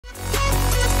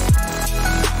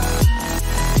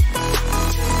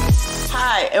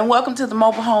and welcome to the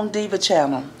Mobile Home Diva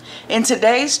channel. In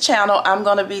today's channel, I'm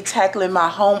going to be tackling my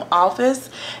home office.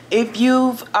 If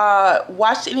you've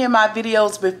watched any of my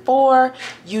videos before,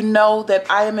 you know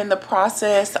that I am in the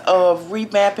process of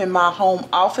revamping my home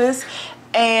office.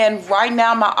 And right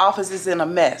now my office is in a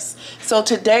mess. So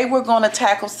today we're going to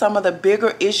tackle some of the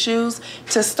bigger issues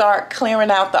to start clearing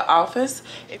out the office.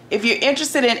 If you're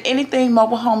interested in anything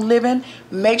mobile home living,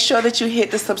 make sure that you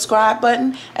hit the subscribe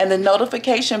button and the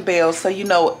notification bell so you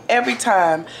know every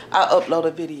time I upload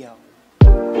a video.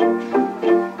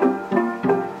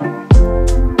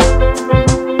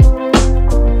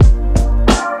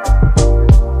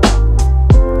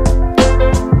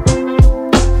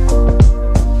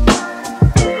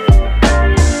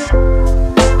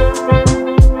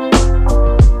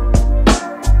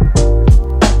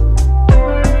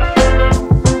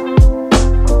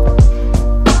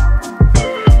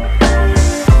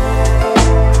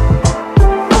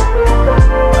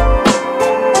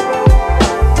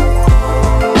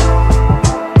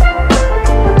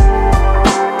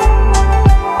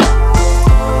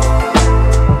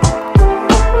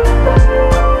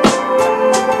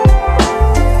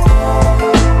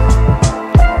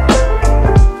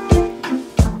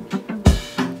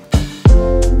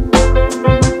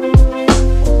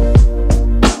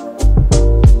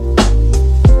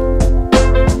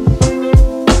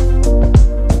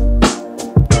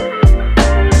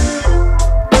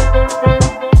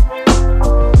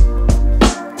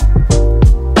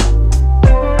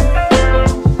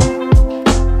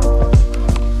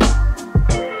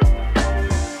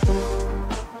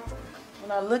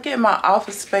 Look at my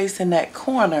office space in that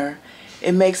corner,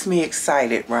 it makes me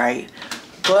excited, right?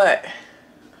 But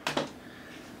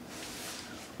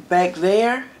back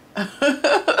there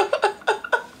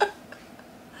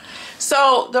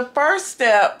so the first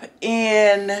step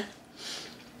in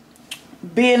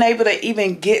being able to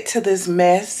even get to this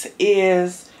mess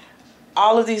is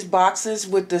all of these boxes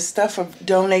with the stuff of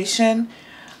donation.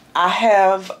 I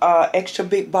have extra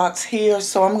big box here,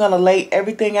 so I'm gonna lay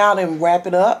everything out and wrap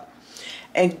it up.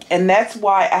 And that's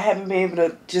why I haven't been able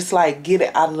to just like get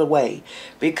it out of the way,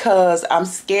 because I'm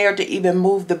scared to even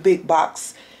move the big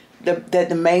box that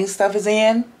the main stuff is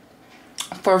in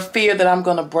for fear that I'm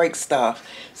gonna break stuff.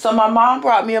 So my mom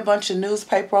brought me a bunch of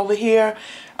newspaper over here.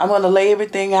 I'm gonna lay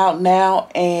everything out now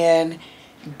and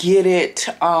get it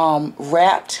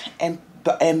wrapped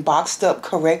and boxed up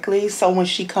correctly, so when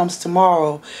she comes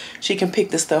tomorrow she can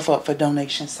pick the stuff up for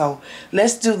donation. So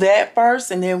let's do that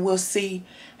first, and then we'll see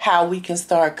how we can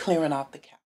start clearing off the couch.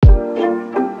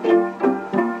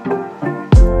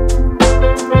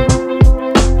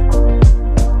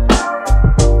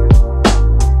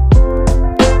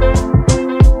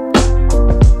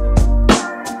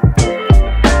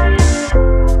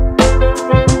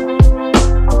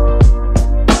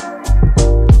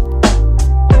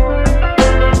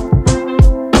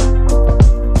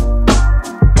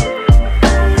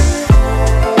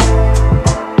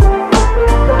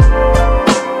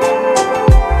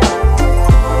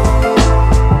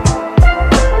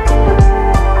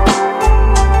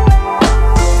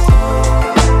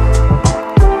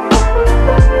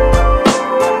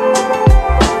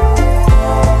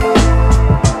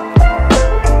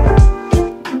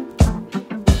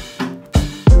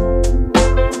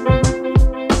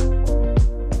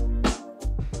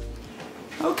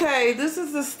 Okay, this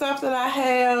is the stuff that I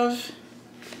have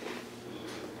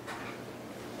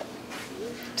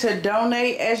to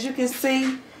donate. As you can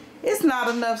see, it's not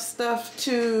enough stuff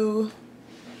to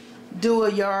do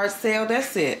a yard sale.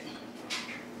 That's it.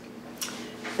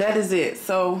 That is it.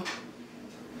 So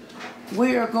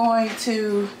we are going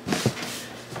to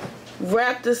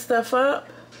wrap this stuff up.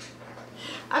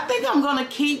 I think I'm going to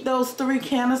keep those 3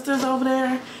 canisters over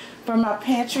there for my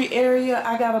pantry area.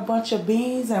 I got a bunch of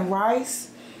beans and rice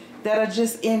that are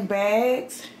just in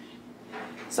bags,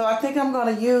 so I think I'm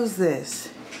going to use this.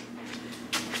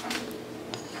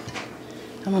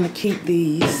 I'm going to keep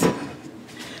these.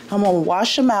 I'm going to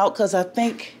wash them out because I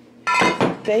think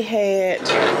they had,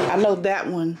 I know that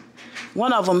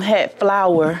one of them had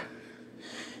flour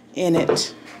in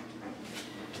it,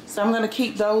 so I'm going to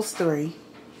keep those 3.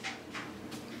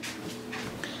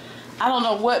 I don't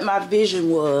know what my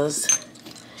vision was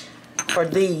for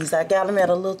these. I got them at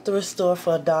a little thrift store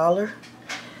for $1,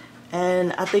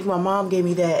 and I think my mom gave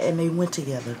me that and they went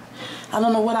together. I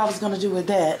don't know what I was gonna do with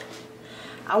that.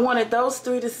 I wanted those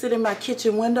 3 to sit in my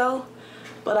kitchen window,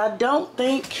 but I don't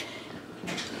think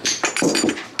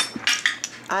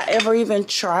I ever even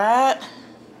tried.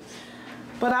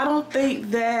 But I don't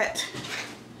think that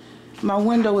my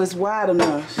window is wide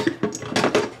enough.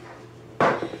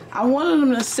 I wanted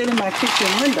them to sit in my kitchen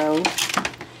window,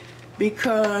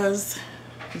 because,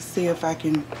 let's see if I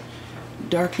can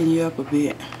darken you up a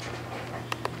bit.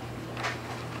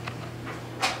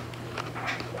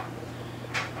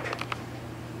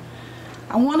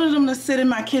 I wanted them to sit in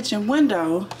my kitchen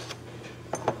window,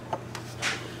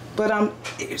 but I'm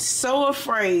so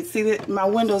afraid. See that my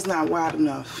window's not wide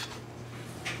enough.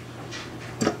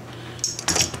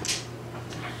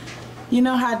 You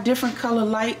know how different color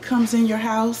light comes in your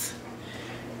house?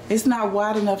 It's not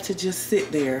wide enough to just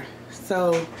sit there.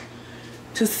 So,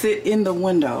 to sit in the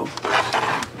window.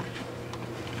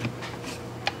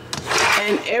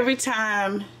 And every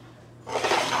time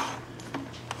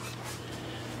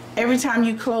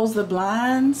you close the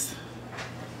blinds,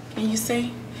 can you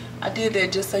see? I did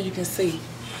that just so you can see.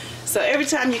 So every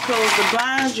time you close the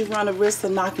blinds, you run a risk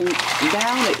of knocking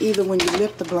down, or either when you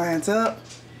lift the blinds up.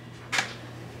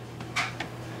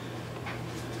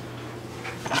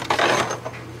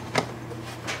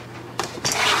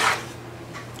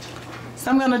 So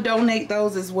I'm going to donate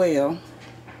those as well.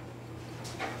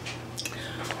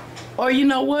 Or you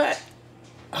know what?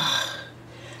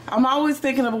 I'm always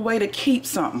thinking of a way to keep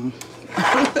something.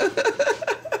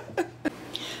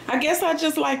 I guess I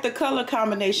just like the color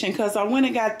combination because I went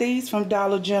and got these from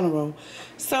Dollar General.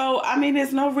 So, I mean,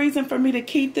 there's no reason for me to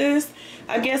keep this.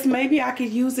 I guess maybe I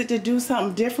could use it to do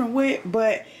something different with,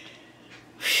 but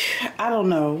I don't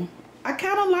know. I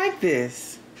kind of like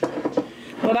this.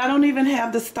 But I don't even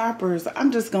have the stoppers.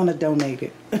 I'm just going to donate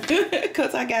it.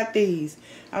 Because I got these.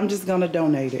 I'm just going to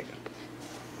donate it.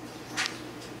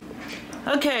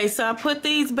 Okay, so I put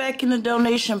these back in the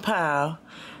donation pile.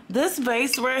 This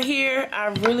vase right here, I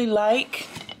really like.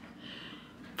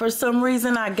 For some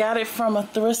reason, I got it from a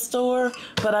thrift store,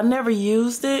 but I never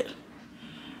used it.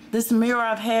 This mirror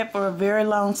I've had for a very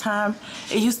long time.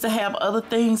 It used to have other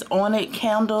things on it,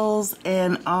 candles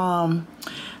and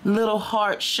little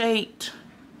heart-shaped.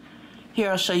 Here,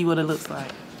 I'll show you what it looks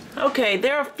like. Okay,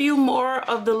 there are a few more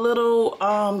of the little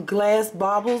glass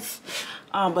baubles,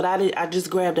 but I just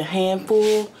grabbed a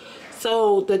handful.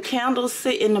 So the candles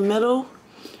sit in the middle,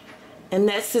 and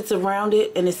that sits around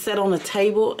it, and it's set on a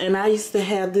table. And I used to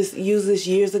have this, use this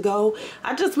years ago.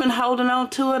 I've just been holding on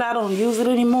to it. I don't use it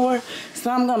anymore, so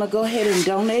I'm gonna go ahead and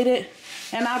donate it.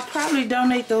 And I'll probably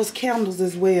donate those candles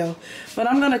as well.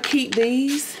 But I'm gonna keep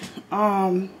these.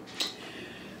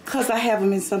 Because I have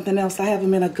them in something else. I have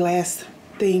them in a glass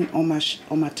thing on my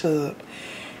tub.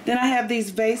 Then I have these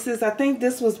vases. I think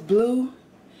this was blue,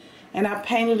 and I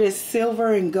painted it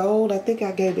silver and gold. I think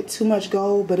I gave it too much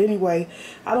gold, but anyway,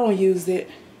 I don't use it.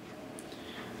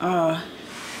 That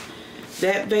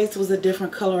vase was a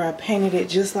different color. I painted it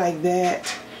just like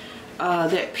that.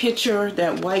 That picture,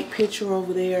 that white picture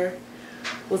over there,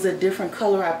 was a different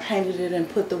color. I painted it and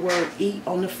put the word "eat"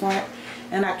 on the front.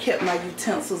 And I kept my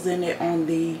utensils in it on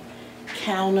the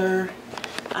counter.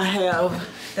 I have,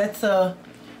 that's a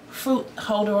fruit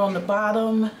holder on the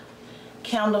bottom,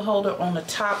 candle holder on the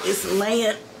top. It's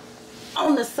laying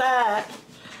on the side.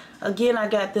 Again, I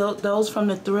got those from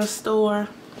the thrift store.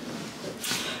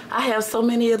 I have so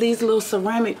many of these little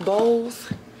ceramic bowls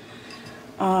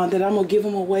that I'm gonna give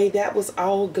them away. That was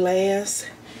all glass.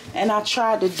 And I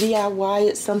tried to DIY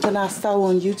it, something I saw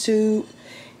on YouTube.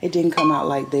 It didn't come out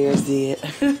like theirs did.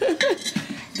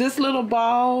 This little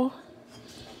ball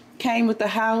came with the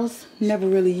house. Never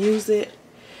really used it.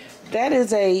 That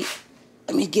is a,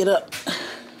 let me get up.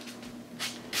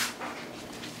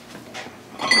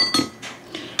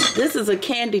 This is a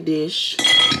candy dish.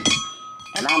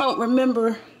 And I don't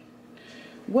remember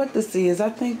what this is.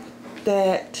 I think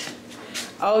that,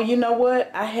 oh, you know what?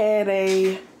 I had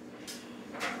a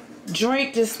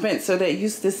drink dispenser that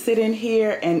used to sit in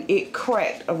here, and it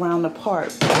cracked around the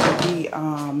part where the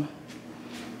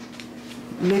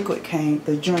liquid came,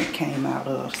 the drink came out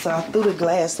of. So I threw the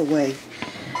glass away.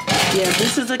 Yeah,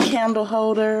 this is a candle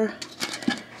holder.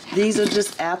 These are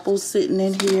just apples sitting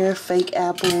in here, fake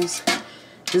apples.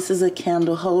 This is a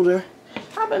candle holder.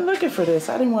 I've been looking for this.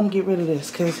 I didn't want to get rid of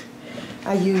this because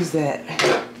I use that.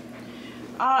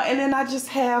 And then I just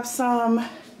have some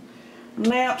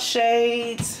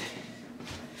lampshades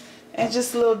and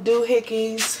just little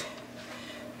doohickeys,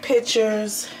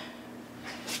 pictures.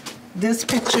 This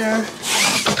picture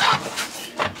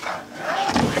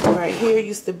right here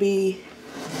used to be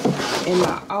in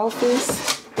my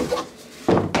office,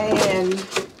 and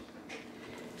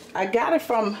I got it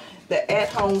from the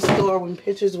at-home store when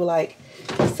pictures were like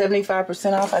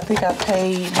 75% off. I think I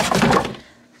paid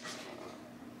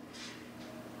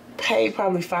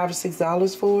probably $5 or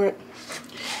 $6 for it.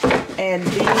 And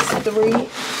these three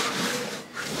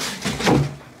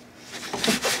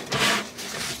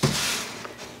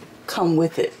come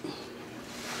with it.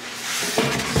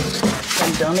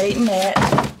 donating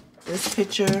that. This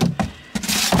picture,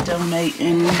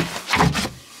 donating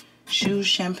shoes,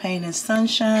 champagne, and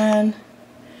sunshine.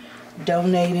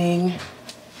 Donating.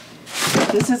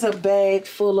 This is a bag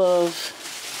full of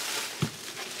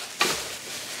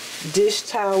dish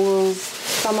towels.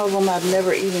 Some of them I've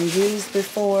never even used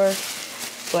before,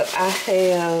 but I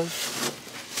have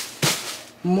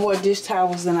more dish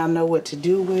towels than I know what to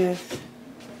do with.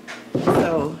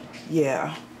 So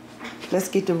yeah, let's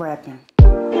get to wrapping.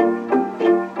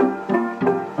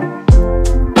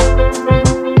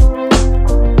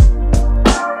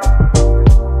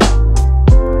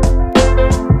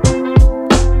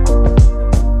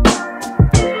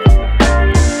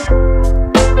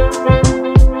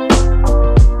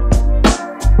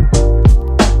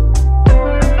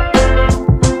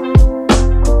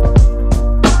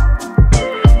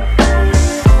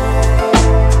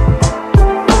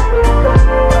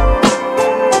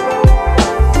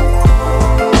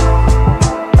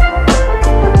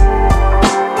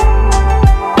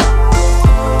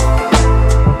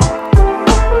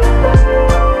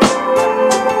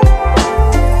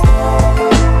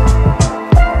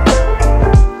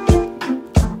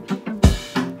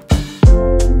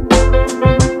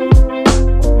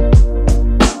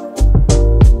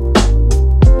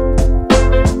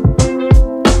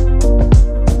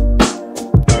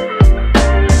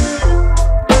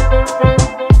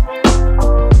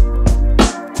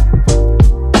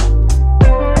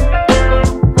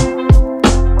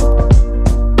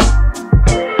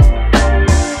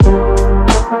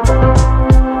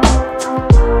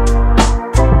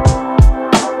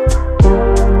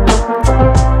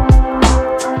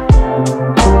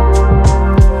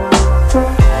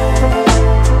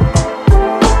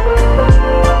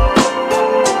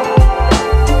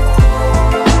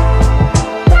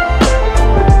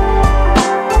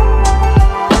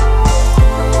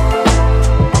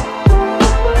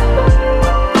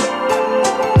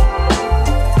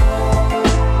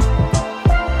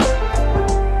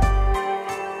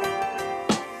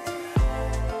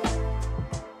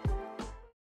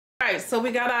 So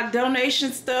we got our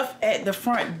donation stuff at the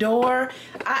front door.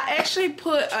 I actually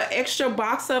put an extra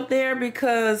box up there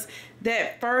because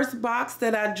that first box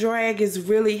that I drag is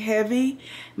really heavy.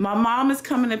 My mom is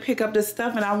coming to pick up the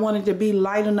stuff and I want it to be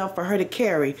light enough for her to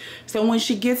carry. So when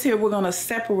she gets here, we're gonna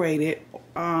separate it.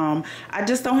 I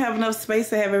just don't have enough space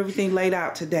to have everything laid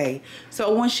out today.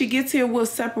 So when she gets here, we'll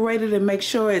separate it and make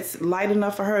sure it's light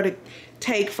enough for her to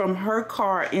take from her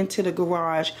car into the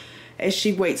garage as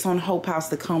she waits on Hope House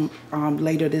to come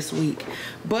later this week.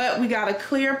 But we got a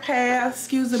clear path.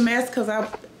 Excuse the mess because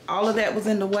all of that was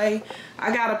in the way.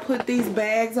 I gotta put these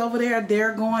bags over there.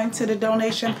 They're going to the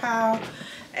donation pile.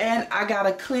 And I got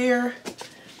a clear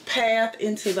path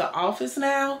into the office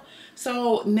now.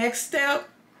 So next step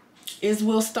is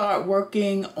we'll start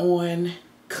working on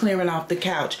clearing off the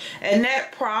couch. And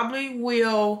that probably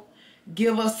will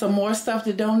give us some more stuff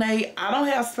to donate. I don't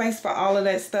have space for all of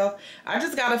that stuff. I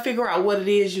just got to figure out what it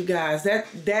is, you guys.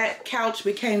 That couch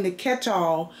became the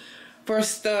catch-all for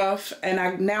stuff,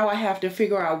 and now I have to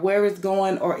figure out where it's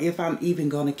going or if I'm even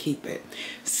going to keep it.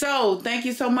 So thank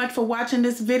you so much for watching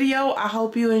this video. I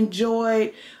hope you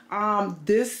enjoyed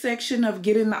this section of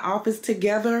getting the office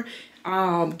together,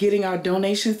 getting our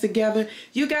donations together.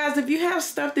 You guys, if you have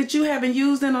stuff that you haven't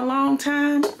used in a long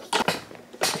time,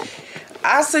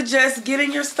 I suggest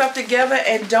getting your stuff together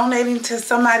and donating to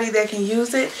somebody that can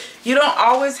use it. You don't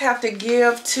always have to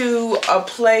give to a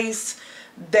place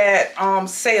that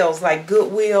sells, like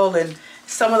Goodwill and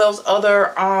some of those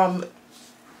other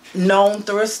known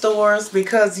thrift stores,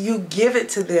 because you give it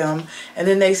to them and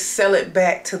then they sell it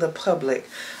back to the public.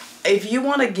 If you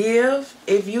want to give,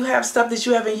 if you have stuff that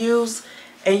you haven't used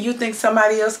and you think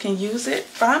somebody else can use it,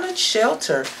 find a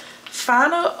shelter,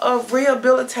 find a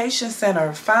rehabilitation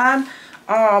center, find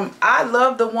I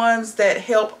love the ones that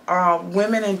help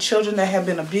women and children that have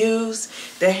been abused,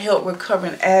 that help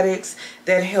recovering addicts,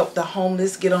 that help the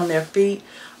homeless get on their feet.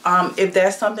 If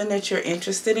that's something that you're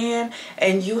interested in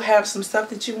and you have some stuff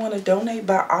that you want to donate,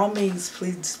 by all means,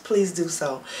 please do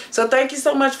so. So thank you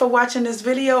so much for watching this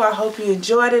video. I hope you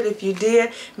enjoyed it. If you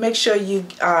did, make sure you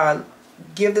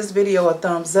give this video a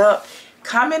thumbs up.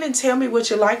 Comment and tell me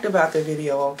what you liked about the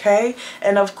video, okay?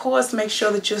 And of course, make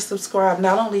sure that you're subscribed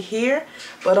not only here,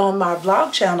 but on my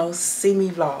vlog channel, See Me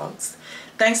Vlogs.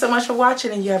 Thanks so much for watching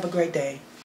and you have a great day.